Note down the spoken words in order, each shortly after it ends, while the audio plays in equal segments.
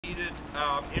needed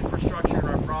infrastructure in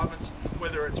our province,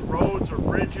 whether it's roads or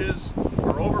bridges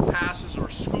or overpasses or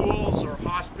schools or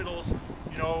hospitals.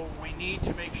 You know, we need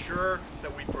to make sure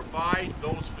that we provide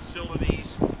those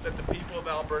facilities that the people of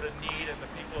Alberta need and the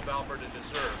people of Alberta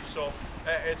deserve. So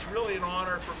it's really an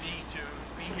honor for me to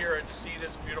be here and to see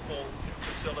this beautiful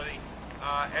facility.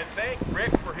 And thank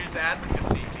Rick for his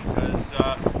advocacy, because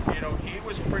you know, he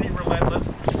was pretty relentless.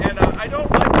 And I don't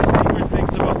like listening to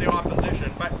things about the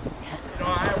opposition, but you know,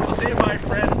 I will say my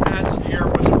friend Pat Stier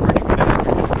was a pretty good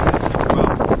advocate for this as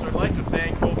well. So I'd like to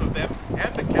thank both of them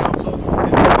and the council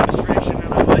and the administration,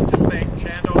 and I'd like to thank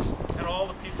Chandos and all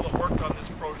the people that worked on this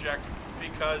project,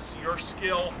 because your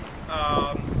skill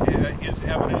is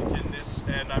evident in this,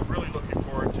 and I'm really looking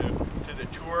forward to the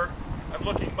tour. I'm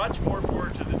looking much more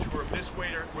forward to the tour of this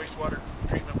wastewater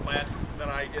treatment plant than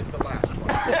I did the last one.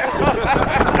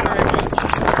 Thank you very much.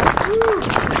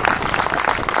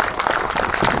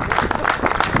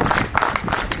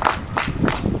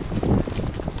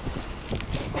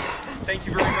 Thank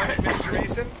you very much, Mr.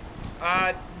 Mason.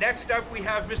 Next up, we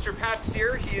have Mr. Pat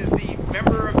Stier. He is the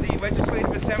member of the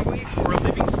Legislative Assembly for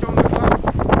Livingstone Club.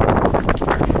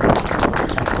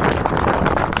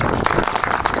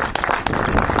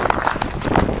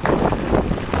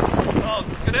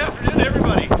 Good afternoon,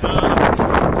 everybody.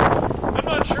 I'm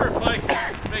not sure if I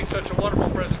can make such a wonderful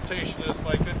presentation as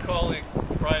my good colleague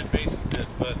Brian Mason did,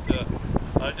 but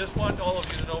I just want all of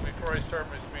you to know before I start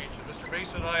my speech that Mr.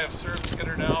 Mason and I have served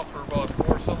together now for about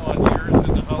 4 some odd years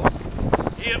in the House.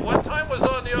 He at one time was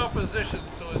on the opposition,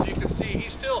 so as you can see, he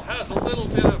still has a little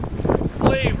bit of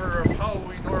flavor of how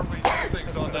we normally do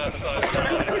things on that side.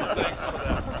 So thanks for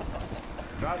that.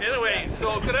 Anyway,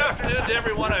 so good afternoon to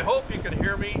everyone. I hope you can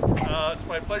hear me. It's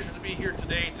my pleasure to be here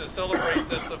today to celebrate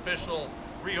this official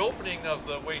reopening of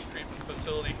the waste treatment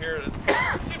facility here.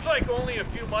 It seems like only a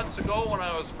few months ago when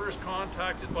I was first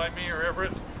contacted by Mayor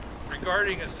Everett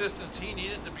regarding assistance he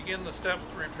needed to begin the steps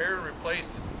to repair and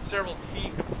replace several key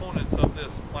components of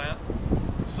this plant.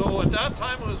 So at that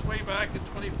time, it was way back in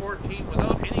 2014,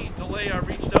 without any delay, I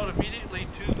reached out immediately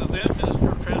to the then Minister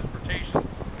of Transportation,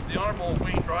 the Honourable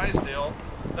Wayne Drysdale,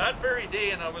 that very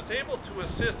day, and I was able to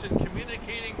assist in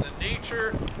communicating the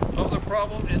nature of the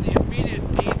problem and the immediate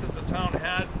need that the town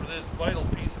had for this vital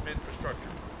piece of infrastructure.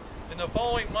 In the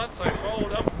following months, I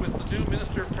followed up with the new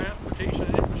Minister of Transportation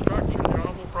and Infrastructure, the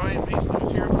Honourable Brian Mason,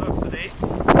 who's here with us today.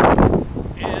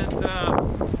 And,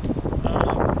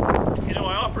 you know,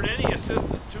 I offered any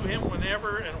assistance to him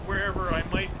whenever and wherever I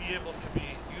might be able to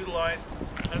be utilized.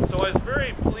 And so I was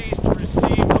very pleased to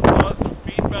receive the positive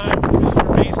feedback from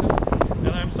Mr. Mason,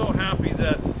 and I'm so happy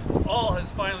that all has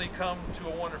finally come to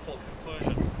a wonderful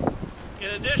conclusion. In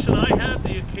addition, I had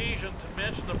the occasion to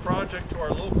mention the project to our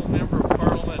local Member of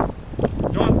Parliament,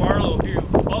 John Barlow,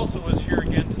 who also is here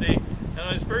again today, and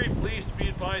I was very pleased to be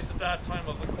advised at that time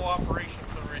of the cooperation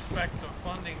for the respective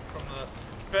funding from the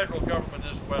federal government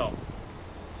as well.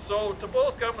 So to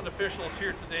both government officials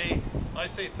here today, I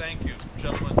say thank you,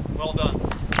 gentlemen. Well done.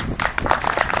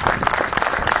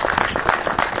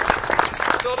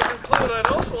 So to conclude, I'd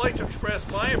also like to express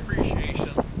my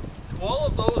appreciation to all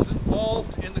of those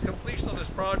involved in the completion of this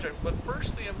project, but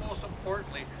firstly and most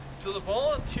importantly, to the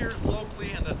volunteers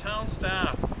locally and the town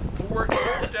staff who worked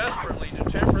so desperately to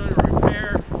temporarily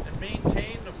repair and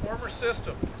maintain the former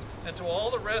system, and to all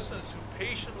the residents who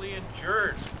patiently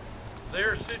endured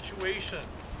their situation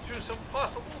through some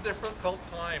possible difficult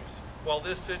times while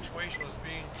this situation was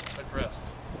being addressed.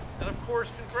 And of course,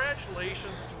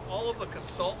 congratulations to all of the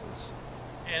consultants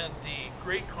and the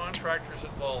great contractors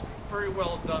involved. Very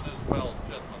well done as well,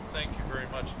 gentlemen. Thank you very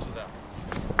much to them.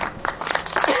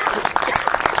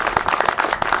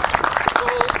 So,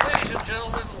 ladies and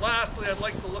gentlemen, lastly, I'd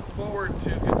like to look forward to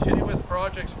continue with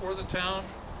projects for the town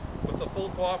with the full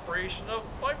cooperation of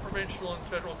my provincial and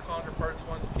federal counterparts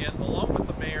once again, along with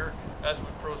the Mayor, as we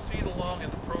proceed along in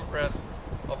the progress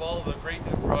of all the great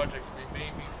new projects we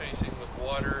may be facing with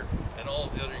water and all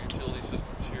of the other utility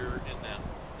systems here in Nanton.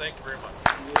 Thank you very much.